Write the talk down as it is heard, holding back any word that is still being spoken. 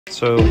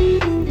So,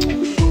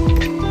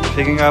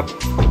 picking up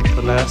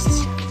the last.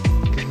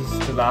 This is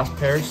the last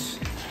pairs.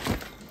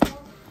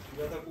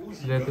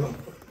 Here.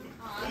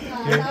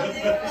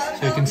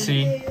 So you can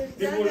see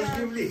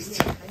it's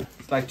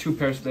like 2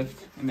 pairs left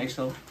in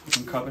XL. You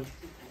can cup it.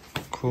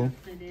 Cool.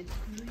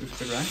 Looks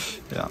good,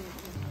 right? Yeah.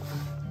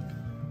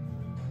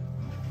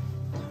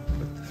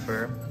 With the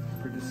fur.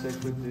 Pretty sick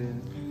with the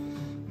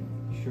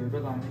shoulder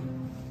lining.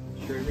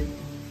 Shirting,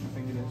 I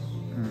think it is.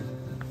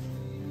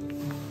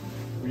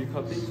 Will you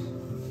cut these?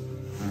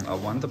 I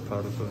want the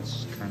powder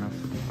boots, kind of.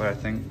 But I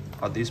think,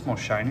 are these more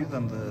shiny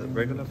than the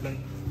regular black?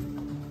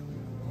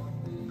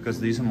 Because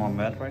these are more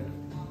matte, right?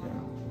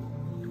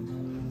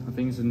 Yeah. I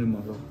think it's a new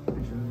model.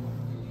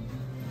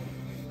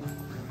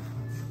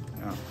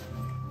 Yeah.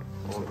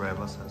 All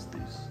rappers has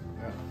these.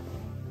 Yeah.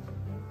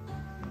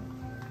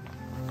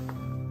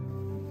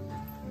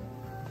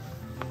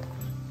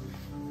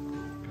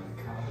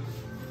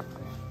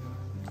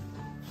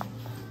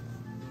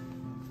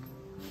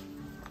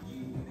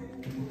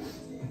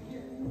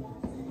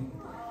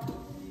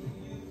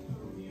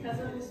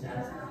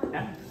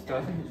 Ja,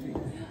 størrelse helt fint.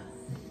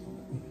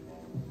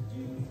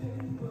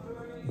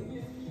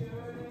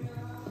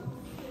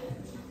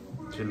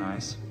 They're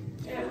nice.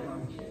 Ja.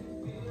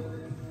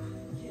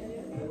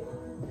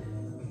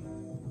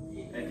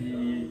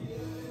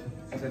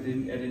 Er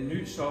det en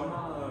ny sommer?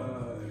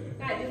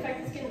 Nej, det er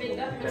faktisk en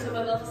vinter, men som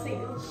har været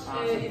forsinket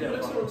i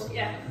produktions.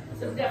 Ja,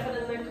 så derfor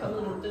den er kommet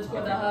nu. Den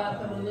skulle der har et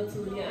par måneder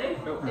tidligere,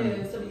 ikke?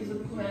 Så vi ligesom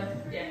kunne have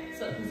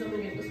sådan den som en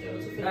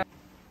vinterstøvelse.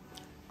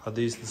 Are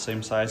these the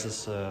same size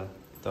as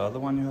the other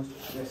one you have?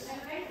 Yes.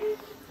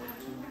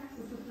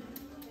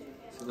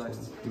 So like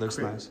Looks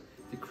nice.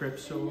 The crib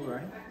sole,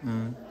 right?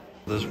 Mm.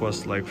 This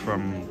was like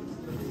from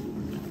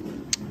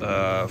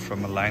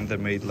a line that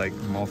made like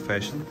more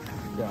fashion.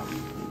 Yeah.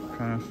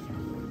 Kind of.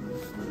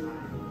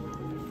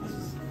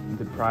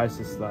 The price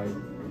is like,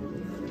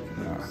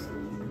 Yeah.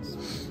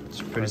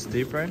 It's pretty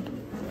steep, right?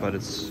 But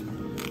it's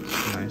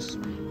nice.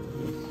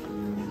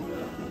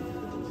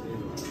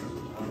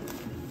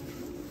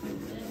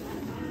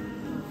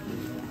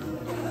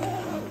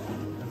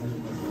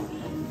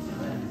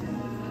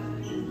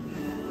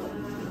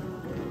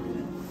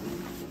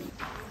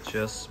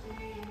 Cheers.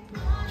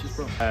 cheers,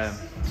 bro.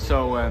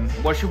 So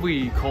what should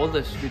we call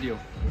this video?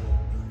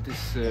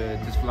 This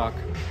vlog?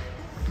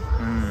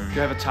 Do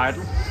you have a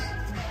title?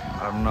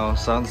 I don't know,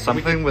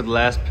 something with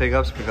last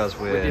pickups because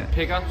we did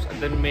pickups,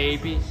 and then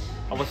maybe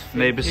I was thinking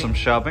maybe some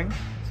shopping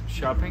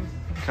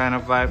kind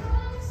of vibe.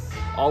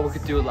 Or we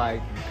could do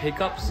like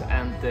pickups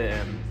and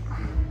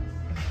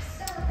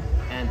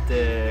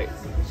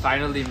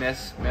finally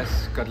mess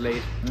got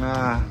laid.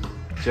 Ah,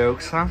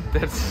 jokes, huh?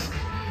 That's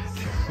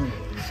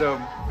so.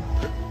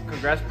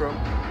 Congrats, bro.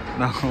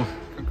 No,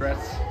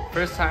 Congrats.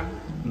 First time.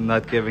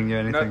 not giving you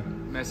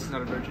anything. Mess is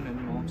not a virgin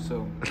anymore,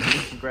 so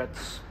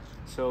congrats.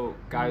 So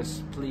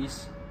guys,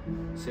 please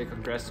say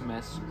congrats to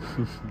Mess.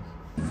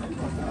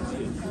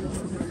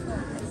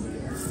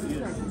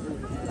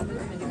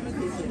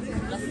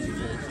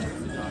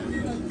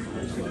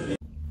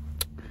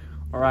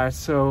 Alright,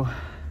 so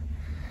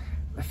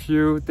a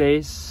few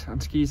days on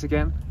skis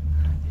again.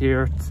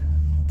 Here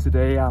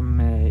today I'm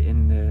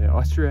in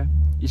Austria,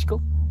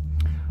 Ischgl.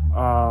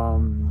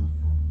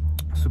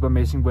 Super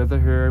amazing weather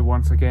here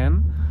once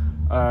again,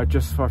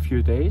 just for a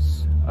few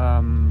days.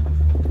 And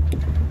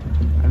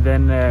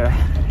then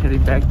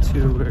heading back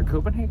to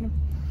Copenhagen,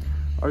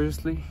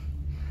 obviously.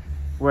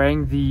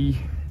 Wearing the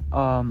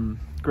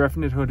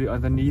graphite hoodie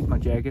underneath my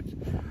jacket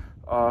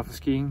for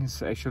skiing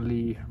is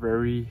actually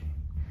very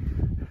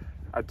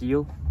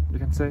ideal, you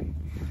can say.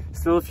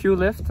 Still a few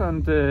left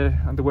on the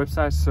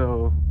website,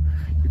 so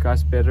you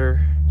guys better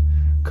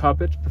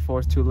cop it before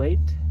it's too late.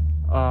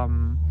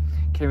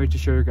 Can't wait to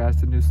show you guys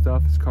the new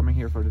stuff that's coming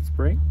here for the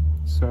spring.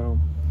 So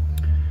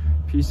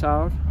peace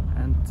out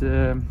and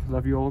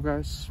love you all,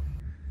 guys.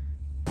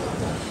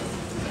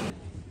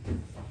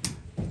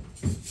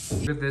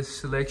 Look at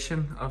this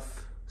selection of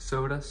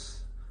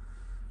sodas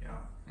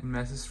in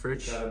Mass's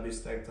fridge. Gotta be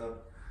stacked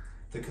up.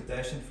 The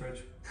Kardashian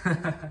fridge.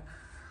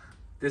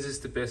 This is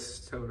the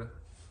best soda.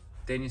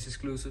 Danish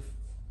exclusive.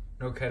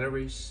 No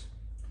calories.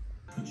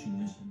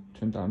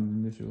 Turn down the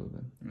middle a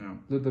bit. Yeah. A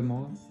little bit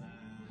more.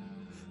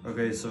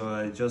 Okay, so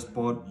I just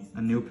bought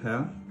a new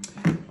pair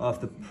of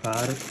the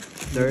Prada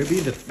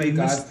Derby, the famous. You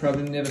guys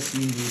probably never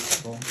seen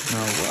these before.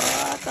 No,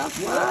 what the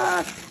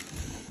fuck?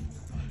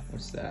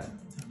 What's that?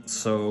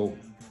 So,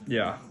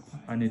 yeah,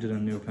 I needed a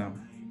new pair.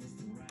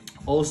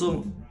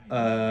 Also,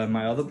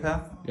 my other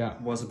pair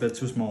was a bit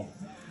too small.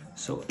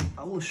 So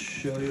I will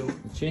show you.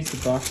 They changed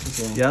the box as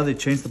well. Yeah, they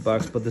changed the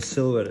box, but the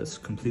silhouette is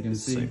completely the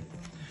same.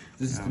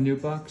 This is the new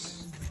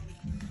box.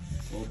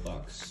 Old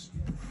box.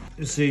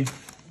 You see,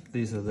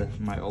 these are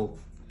my old.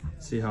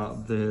 See how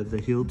the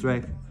heel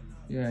drag?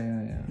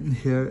 Yeah.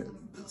 Here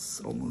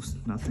it's almost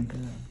nothing.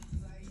 Yeah.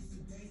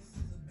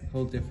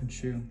 Whole different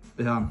shoe.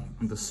 Yeah,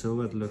 and the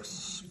silhouette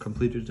looks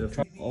completely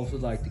different. Also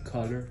like the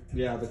color.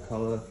 Yeah, the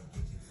color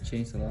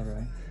changed a lot,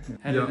 right?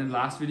 Had it in the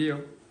last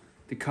video.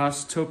 The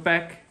COS tote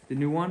bag the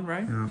new one,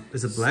 right? Yeah.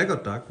 Is it black or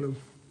dark blue?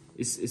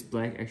 It's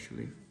black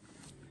actually.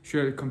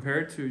 Should I compare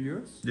it to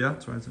yours? Yeah,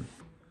 try to.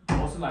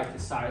 Also like the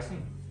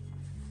sizing.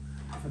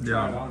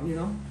 Try it on, you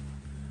know.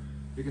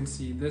 You can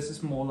see this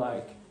is more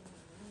like.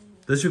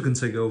 This you can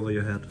take over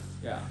your head.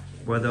 Yeah.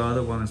 Where the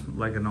other one is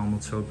like a normal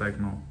tote bag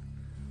more.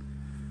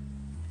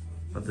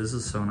 But this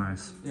is so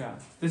nice. Yeah.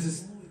 This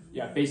is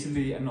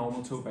basically a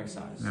normal tote bag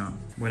size. Yeah.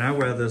 When I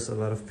wear this, a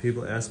lot of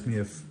people ask me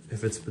if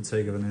it's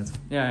Bottega Veneta.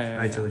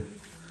 Yeah. Actually.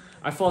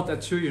 I thought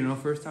that too, you know,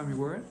 first time you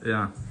wore it.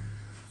 Yeah.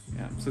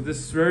 Yeah. So this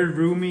is very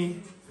roomy.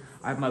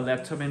 I have my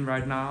laptop in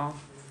right now.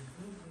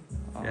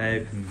 Yeah,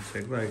 you can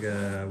take like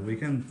a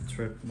weekend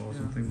trip or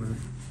something with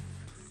it.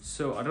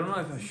 So I don't know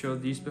if I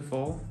showed these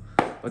before,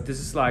 but this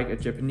is like a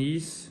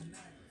Japanese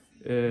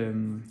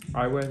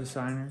eyewear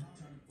designer.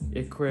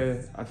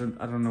 Ischgl.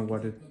 I don't know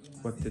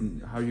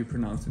how you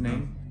pronounce the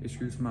name.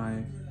 Excuse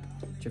my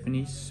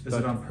Japanese. Is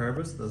it on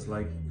purpose? It's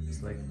like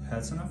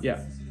pattern up? Yeah.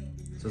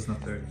 So it's not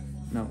dirty.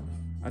 No,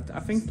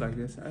 I think like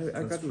this.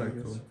 I got it like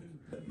this. Cool.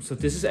 So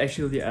this is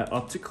actually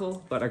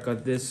optical, but I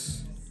got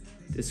this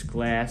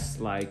glass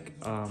like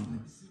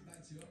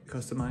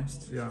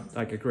customized. Yeah.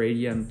 Like a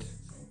gradient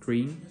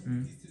green.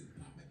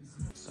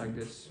 Like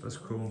this. That's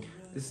cool.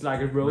 It's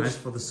like a rose. Nice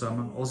for the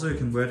summer. Also, you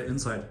can wear it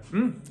inside.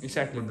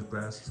 Exactly. When the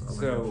grass is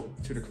so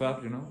to the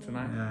club, you know,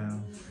 tonight. Yeah.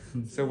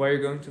 So where are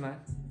you going tonight?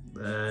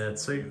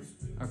 See.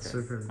 Okay.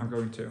 Super. I'm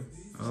going too.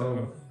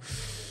 Oh.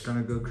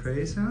 Gonna go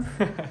crazy, huh?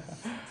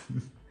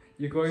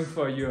 You're going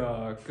for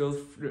your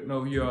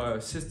your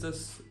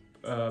sister's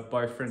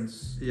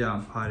boyfriend's.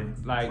 Yeah, party.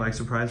 Like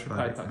surprise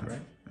party. Party,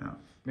 right? Yeah.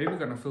 Maybe we're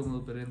gonna film a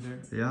little bit in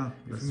there. Yeah,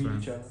 we can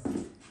meet each other.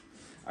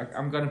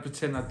 I'm gonna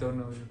pretend I don't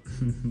know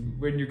you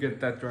when you get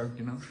that drunk,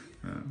 you know.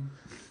 Yeah.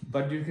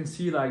 But you can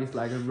see like it's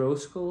like a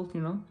rose gold,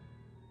 you know.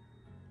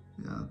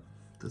 Yeah,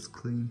 that's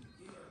clean.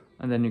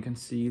 And then you can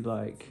see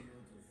like,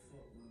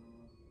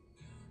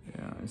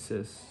 it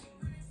says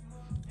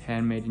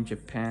handmade in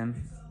Japan.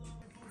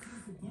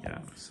 Yeah.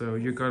 So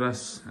you got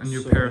us a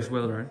new pair as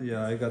well, right?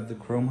 Yeah, I got the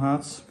chrome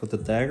hearts with the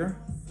dagger,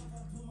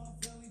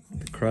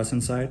 the cross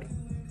inside.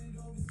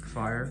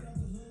 Fire.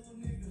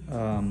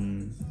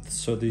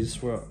 So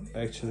these were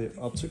actually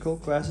optical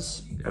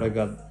glasses, but I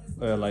got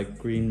like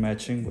green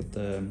matching with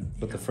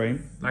the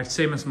frame. Like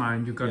same as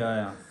mine. You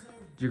got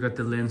you got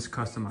the lens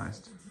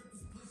customized.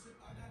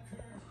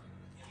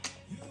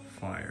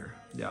 Fire.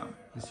 Yeah.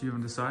 You see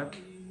on the side?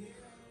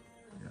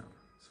 Yeah,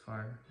 it's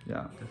fire.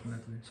 Yeah,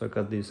 definitely. So I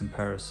got these in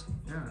Paris.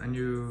 Yeah, and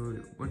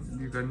you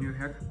got a new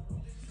haircut?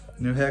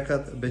 New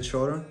haircut, a bit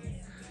shorter.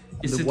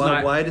 Is the it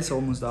like white is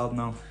almost out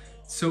now.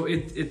 So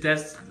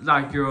that's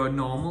like your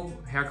normal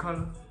hair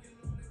color?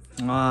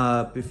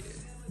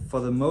 For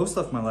the most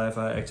of my life,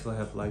 I actually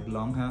have like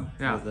long hair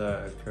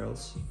with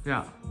curls.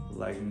 Yeah.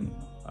 Like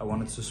I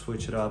wanted to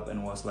switch it up,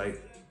 and it was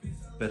like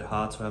a bit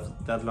hard to have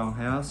that long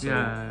hair. So,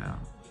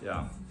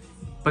 yeah.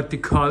 But the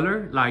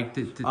color, like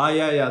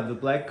the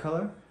black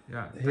color.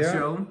 Yeah, that's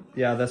your own?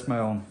 Yeah, that's my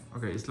own.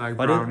 Okay, it's like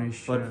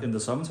brownish. But in the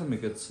summertime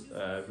it gets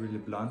really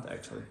blonde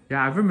actually.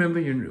 Yeah, I remember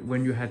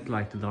when you had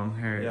like the long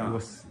hair, it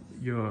was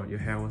your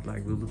hair was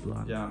like really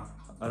blonde. Yeah,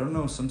 I don't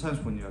know, sometimes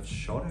when you have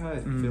short hair,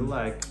 I feel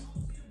like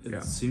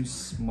it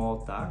seems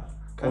more dark.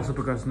 Also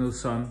because no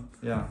sun.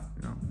 Yeah.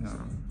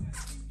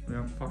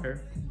 Yeah, fuck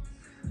hair.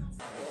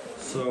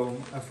 So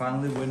I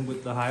finally went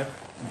with the hype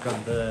and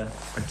got the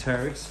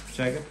Arc'teryx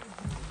jacket.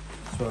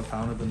 So I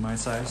found it in my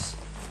size,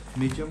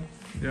 medium.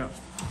 Yeah.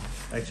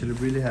 Actually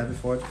really happy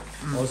for it.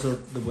 Also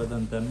the weather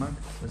in Denmark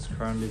is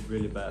currently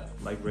really bad,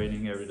 like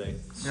raining every day.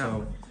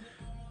 So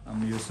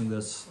I'm using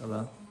this a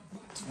lot.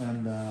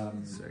 And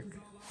sick.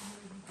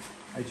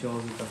 actually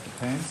also got the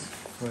pants.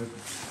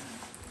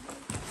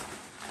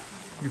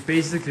 You're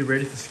basically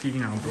ready for skiing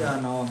now, bro. Yeah,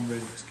 now I'm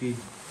ready to ski.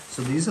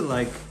 So these are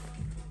like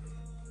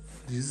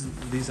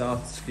these are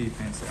ski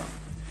pants, yeah.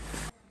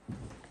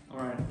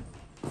 Alright.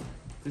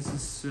 This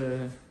is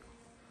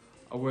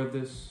I wear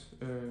this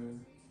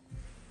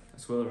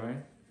as well,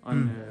 right?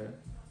 On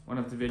one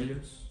of the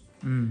videos.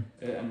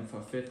 And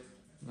for fit,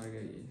 like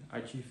a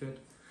IG fit.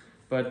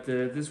 But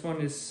this one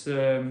is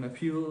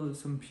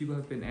some people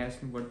have been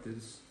asking what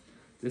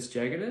this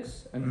jacket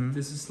is, and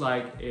this is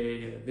like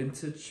a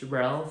vintage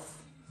Ralph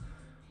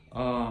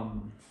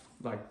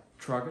like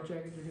trucker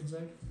jacket, you can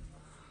say,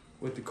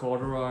 with the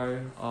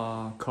corduroy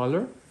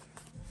collar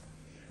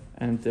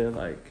and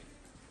like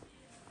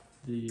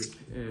the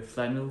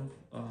flannel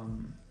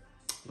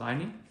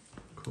lining.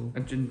 Cool.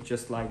 And then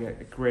just like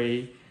a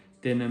gray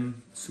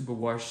denim, super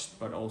washed,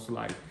 but also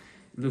like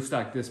it looks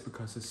like this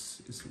because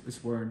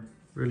it's worn.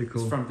 Really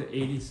cool. It's from the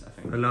 80s, I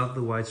think. I love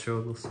the white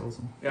shoulders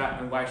also. Yeah,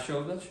 and white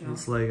shoulders, you know.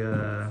 It's like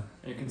a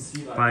you can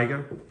see like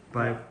biker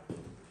vibe.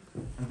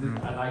 And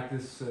then I like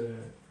this,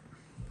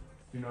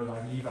 you know,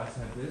 like Levi's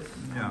have this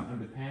on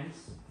the pants.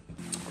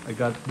 I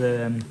got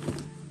the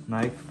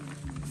Nike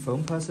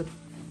foam posset,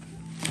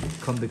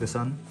 Comme des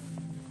Garcons.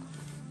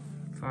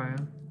 Fire.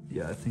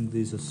 Yeah, I think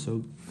these are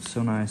so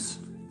nice.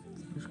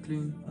 It's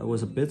clean. I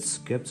was a bit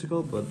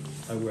skeptical, but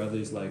I wear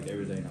these like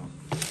every day now.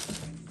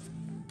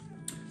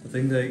 I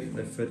think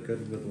they fit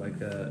good with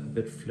like a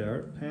bit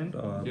flared pant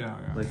or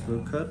like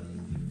full cut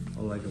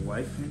or like a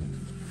white pant.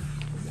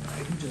 Yeah,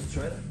 I can just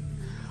try that.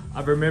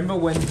 I remember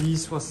when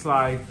these was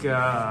like, you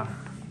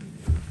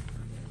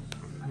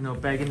know,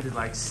 back in the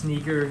like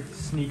sneaker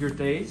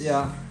days.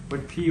 Yeah.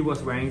 When P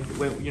was wearing,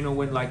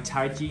 when like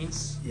tight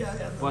jeans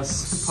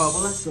was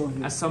popular,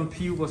 and some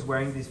P was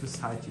wearing these with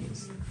tight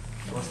jeans.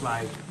 It was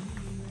like,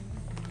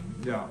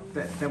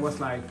 that was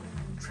like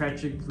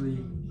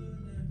tragically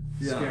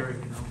scary,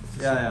 you know.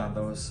 Yeah,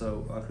 that was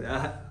so ugly.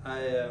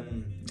 Yeah,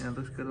 it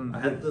looks good on.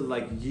 I had the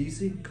like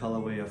Yeezy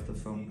colorway of the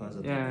foam pass.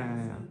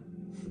 Yeah.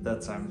 At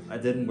that time, I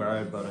didn't wear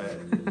it, but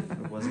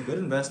it was a good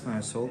investment. I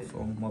sold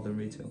for more than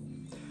retail.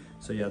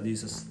 So yeah,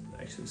 these are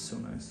actually so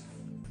nice.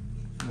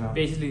 Yeah.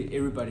 Basically,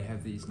 everybody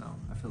have these now.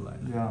 I feel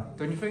like. Yeah.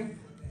 Don't you think?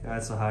 Yeah,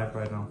 it's a hype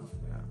right now.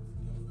 Yeah.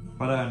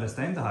 But I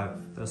understand the hype.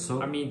 They're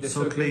so. I mean, they're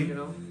so clean, good, you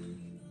know,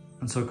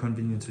 and so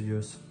convenient to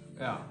use.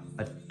 Yeah.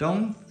 I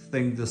don't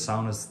think the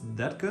sound is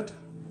that good,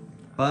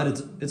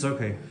 but it's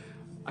okay.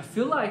 I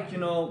feel like, you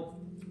know,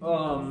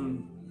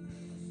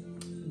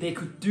 they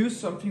could do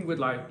something with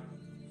like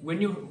when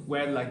you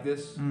wear it like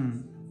this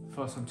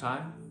for some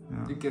time,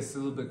 it gets a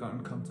little bit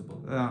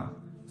uncomfortable. Yeah.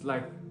 It's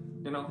like,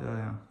 you know.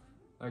 Yeah.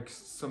 Like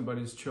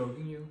somebody's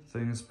choking you. I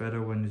think it's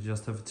better when you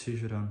just have a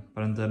t-shirt on,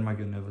 but in Denmark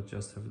you never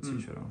just have a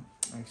t-shirt on.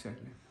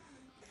 Exactly.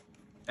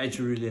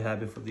 Actually really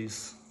happy for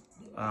these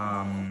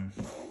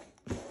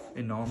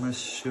enormous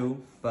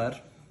shoe,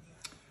 but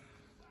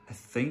I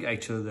think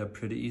actually they're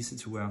pretty easy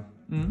to wear.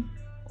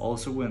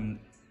 Also when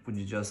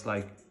you just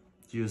like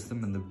use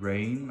them in the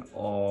rain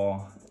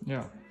or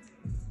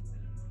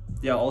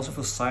also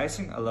for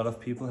sizing, a lot of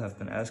people have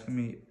been asking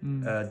me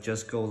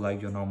just go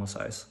like your normal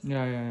size.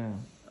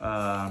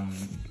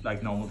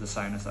 Like normal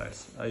designer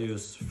size. I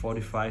use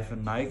 45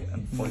 in Nike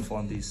and 44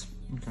 on these.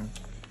 Okay.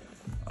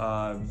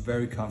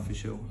 Very comfy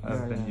shoe.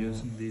 I've been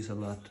using these a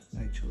lot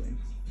actually.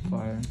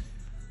 Fire.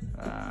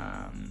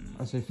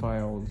 I say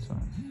fire all the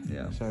time.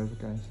 Yeah. Sorry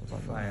guys.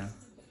 Fire.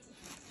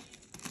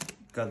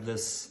 Got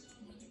this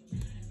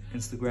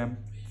Instagram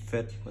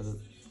fit with it.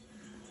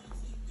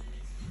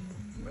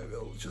 Maybe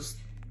I'll just.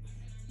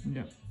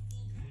 Yeah.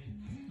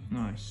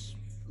 Nice.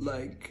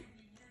 Like.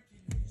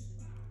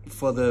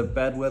 For the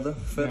bad weather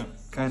fit,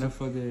 kind of.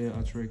 For the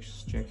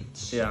Arc'teryx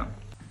jackets. Yeah.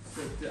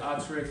 The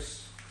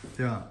Arc'teryx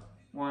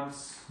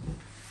ones,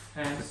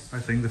 pants. I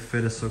think the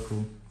fit is so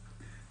cool.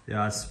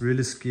 Yeah, it's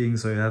really skiing,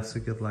 so you have to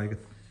get like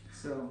it.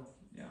 So,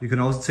 You can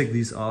also take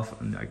these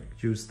off and like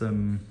use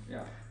them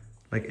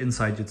like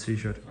inside your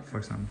t-shirt, for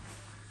example.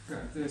 Yeah,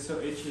 they're so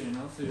itchy, you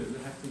know, so you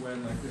have to wear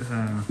them like this.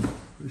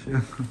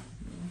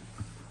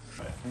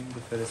 I think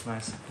the fit is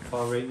nice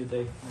for a rainy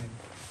day.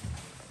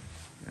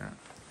 Yeah.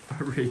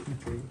 Rainy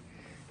day.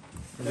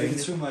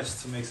 Like too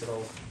much to mix it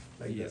all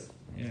like this.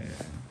 Yeah.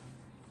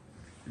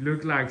 You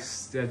look like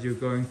that you're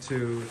going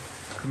to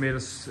commit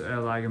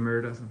like a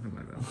murder or something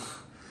like that.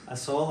 I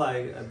saw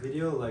like a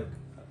video, like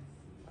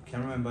I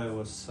can't remember, it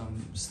was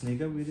some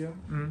sneaker video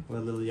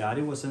where Lil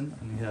Yachty was in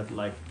and he had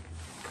like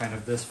kind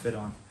of this fit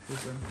on.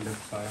 It looked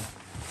fire.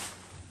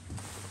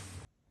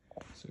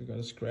 So you got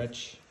a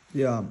scratch.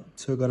 Yeah,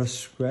 so I got a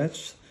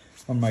scratch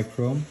on my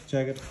Chrome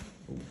jacket.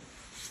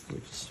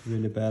 Which is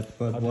really bad,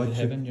 but what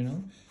happened, you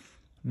know?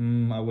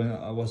 I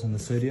was in the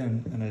city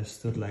and I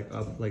stood like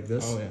up like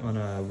this on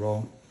a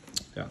raw.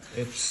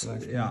 It's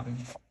like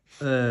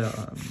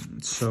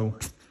so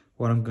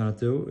what I'm gonna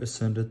do is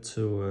send it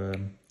to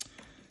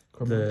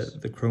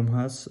the Chrome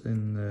house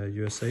in the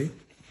USA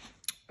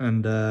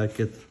and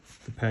get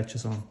the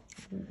patches on.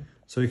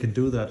 So you can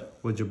do that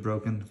with your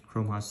broken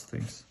Chrome house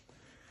things.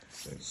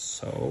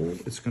 So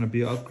it's gonna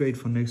be an upgrade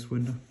for next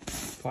winter.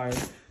 Fire.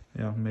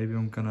 Yeah, maybe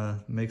I'm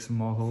gonna make some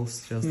more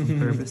holes just on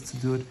purpose to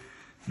do it.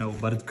 No,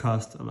 but it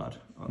costs a lot.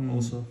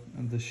 Also,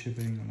 and the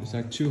shipping. And it's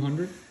like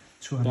 $200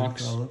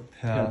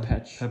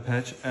 per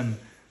patch. And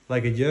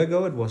like a year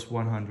ago, it was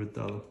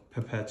 $100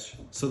 per patch.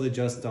 So they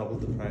just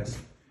doubled the price.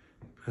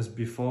 Because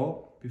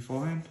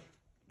beforehand,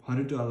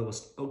 $100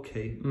 was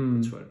okay.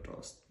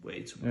 $200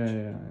 way too much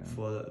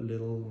for a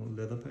little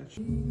leather patch.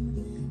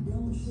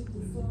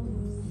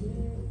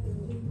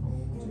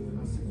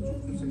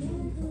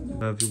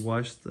 Have you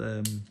watched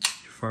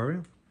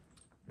Euphoria?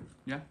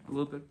 Yeah, a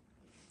little bit.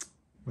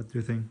 What do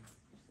you think?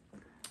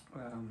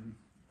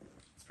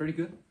 It's pretty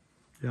good.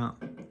 Yeah.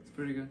 It's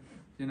pretty good.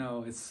 You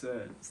know, it's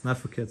not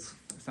for kids.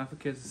 It's not for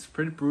kids. It's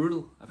pretty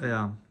brutal. I think.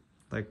 Yeah,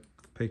 like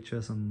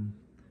pictures and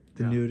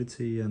the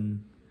nudity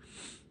and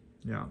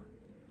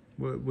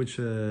Which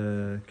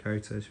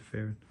character is your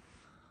favorite?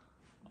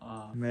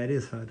 Maddie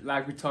is hot.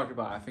 Like we talked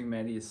about, I think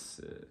Maddie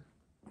is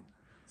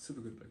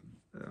super good looking.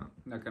 Yeah.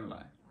 Not gonna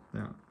lie.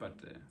 Yeah. But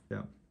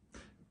yeah.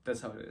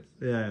 That's how it is.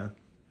 Yeah.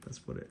 That's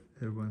what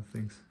everyone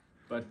thinks.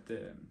 But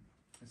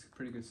it's a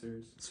pretty good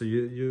series. So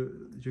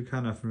you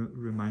kind of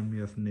remind me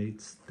of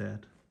Nate's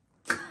dad.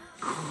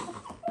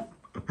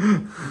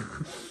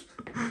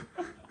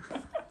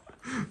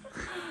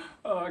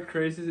 Oh,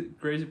 crazy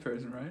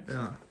person, right?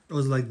 Yeah. It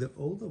was like the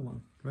older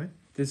one, right?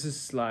 This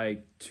is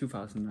like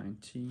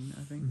 2019,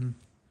 I think.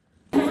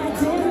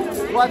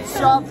 What's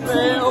up,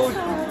 old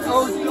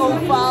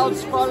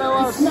fouls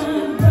followers?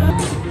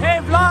 Hey,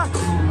 vlog!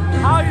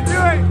 How are you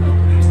doing?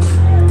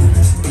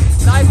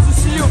 Nice to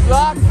see you,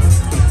 vlog!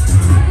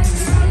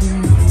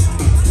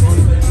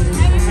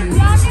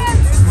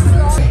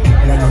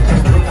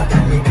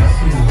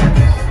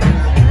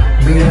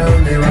 Mira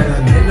dónde va la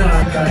nena,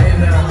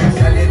 cadena,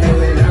 saliendo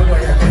del agua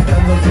y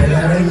acostándose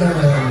la reina.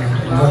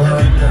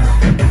 Aguanta,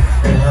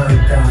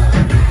 aguanta.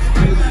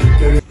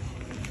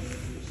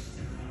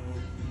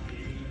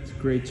 It's a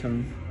great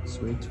tone,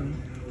 sweet tone.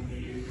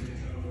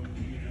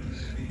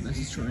 Nice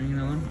is trying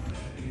that one.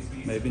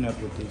 Maybe not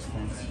with these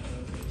things.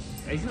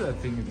 Actually, I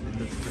think it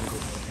looks pretty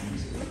good.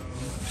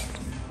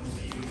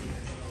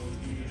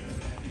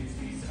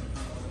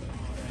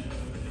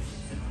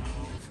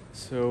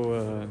 So,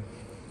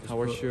 how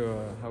was your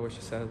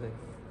Saturday?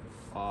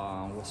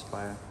 Was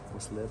fire,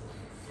 was lit,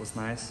 was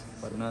nice,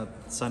 but not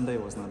Sunday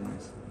was not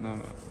nice.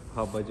 No.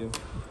 How about you?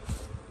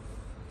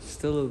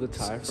 Still a little bit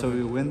tired. So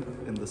we went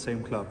in the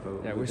same club,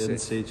 but Yeah, we didn't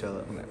see each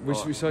other. We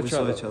saw each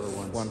other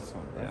once.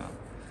 Right? Yeah.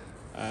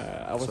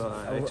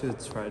 I actually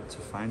tried to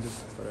find it,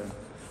 but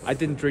I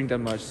didn't drink that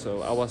much,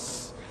 so I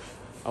was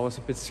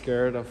a bit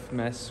scared of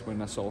Mads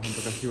when I saw him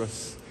because he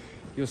was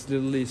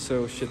literally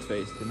so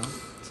shit-faced, you know.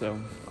 So,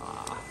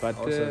 but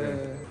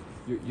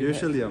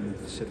usually I'm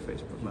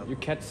shit-faced, but not. You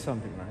catch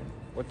something, right?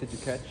 What did you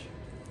catch?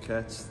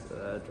 Catch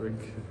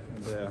drink.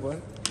 Yeah.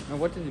 What? No,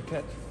 what did you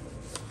catch?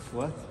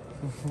 What?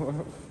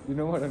 You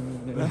know what I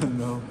mean? You know?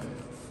 No.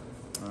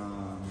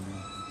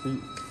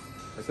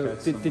 I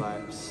catch some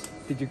vibes.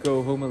 Did you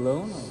go home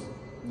alone? Or?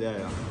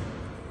 Yeah.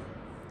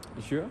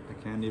 You sure? I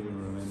can't even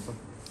remember.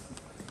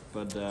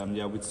 But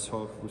yeah, we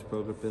spoke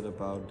a bit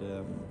about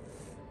the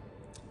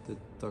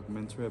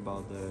documentary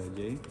about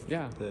Ye.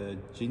 Yeah. The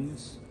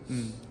genius.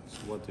 Mm. So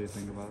what do you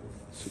think about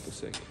it? Super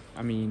sick.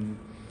 I mean,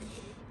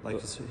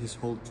 like his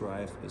whole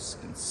drive is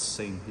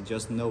insane. He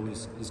just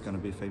knows he's gonna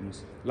be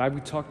famous. Like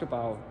we talked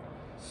about,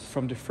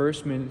 from the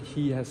first minute,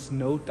 he has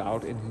no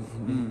doubt in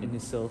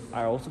himself.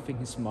 I also think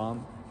his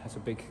mom has a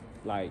big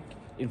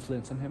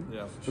influence on him.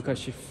 Yeah, because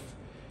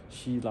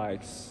she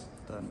likes.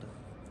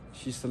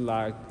 She's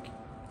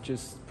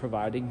just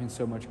providing him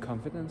so much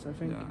confidence, I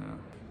think. Yeah.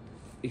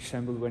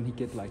 Example, when he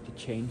get the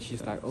chain,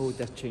 she's like, oh,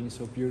 that chain is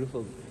so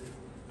beautiful.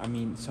 I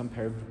mean, some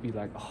parents would be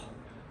like, oh,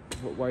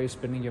 why are you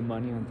spending your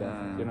money on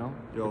that, you know?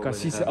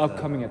 Because he's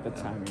upcoming at that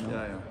time, you know?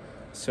 Yeah.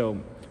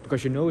 So,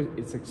 because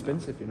it's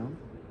expensive, you know?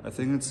 I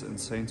think it's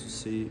insane to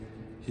see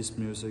his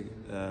music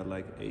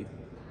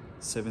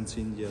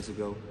 17 years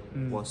ago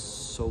was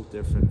so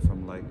different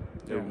from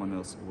everyone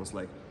else. It was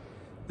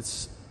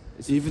it's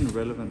even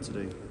relevant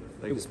today.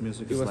 His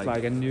music is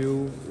like a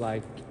new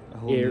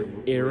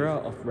era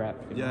of rap.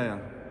 You know? Yeah.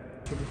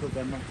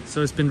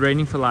 So it's been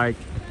raining for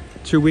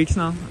 2 weeks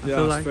now. I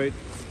feel like straight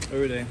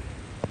every day.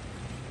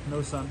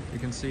 No sun. You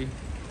can see.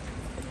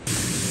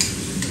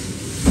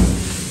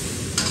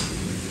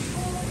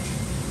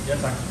 Ja,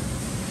 tak.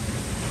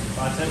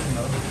 Bare tag den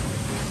op.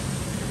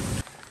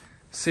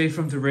 Safe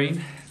from the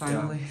rain,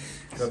 finally.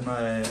 Yeah. Got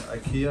my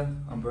IKEA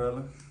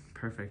umbrella.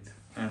 Perfect.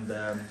 And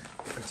a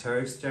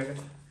Terex jacket.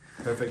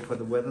 Perfect for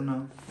the weather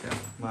now. Yeah.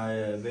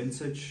 My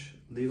vintage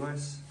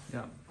Levi's.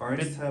 Yeah.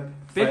 Orange tab.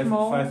 Bit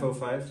more.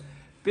 505.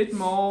 Bit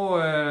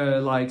more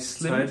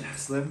slim. Tight,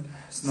 slim.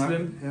 Snug.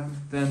 Slim. Yeah.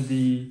 Than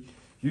the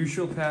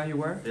usual pair you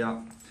wear.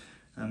 Yeah.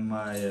 And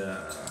my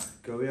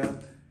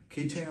Goyard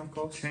keychain, of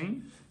course.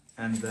 Chain.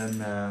 And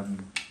then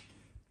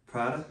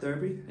Prada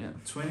Derby. Yeah.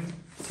 Twinning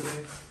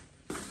today.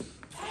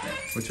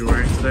 What you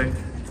wearing today?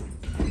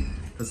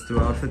 Let's do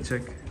outfit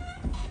check.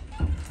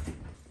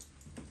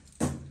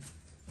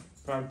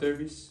 Prada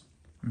Derbies.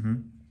 Mm-hmm.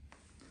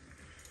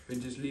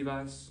 Vintage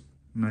Levi's.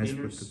 Nice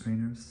Painters. with the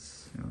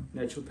painters.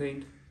 Yeah. Natural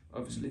paint,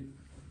 obviously.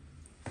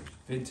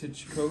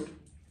 Vintage coat.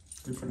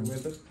 Good for the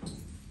weather.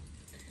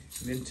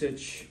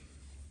 Vintage.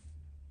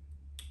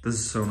 This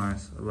is so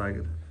nice. I like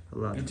it a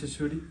lot. Vintage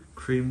hoodie.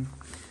 Cream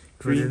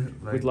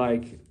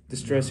with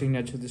distressing,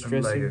 natural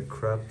distressing. Like a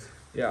cropped.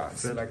 Yeah,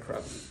 it's fit. like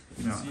crap.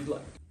 Yeah. See,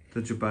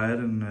 Did you buy it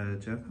in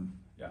Japan?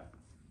 Yeah.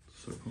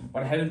 So cool.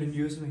 But I hadn't been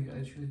using it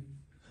actually.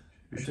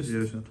 You should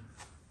use it.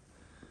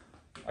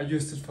 I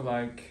used it for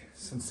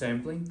some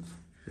sampling.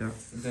 Yeah.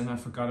 And then I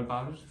forgot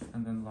about it,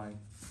 and then now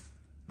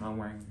I'm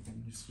wearing it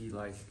again. You see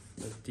the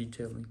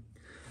detailing.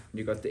 And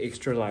you got the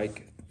extra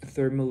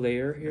thermal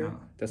layer here. Yeah.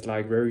 That's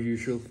very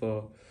usual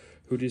for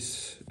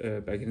hoodies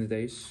back in the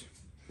days.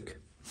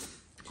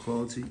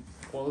 Quality.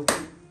 Quality.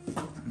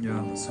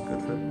 Yeah, that's a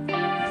good fit.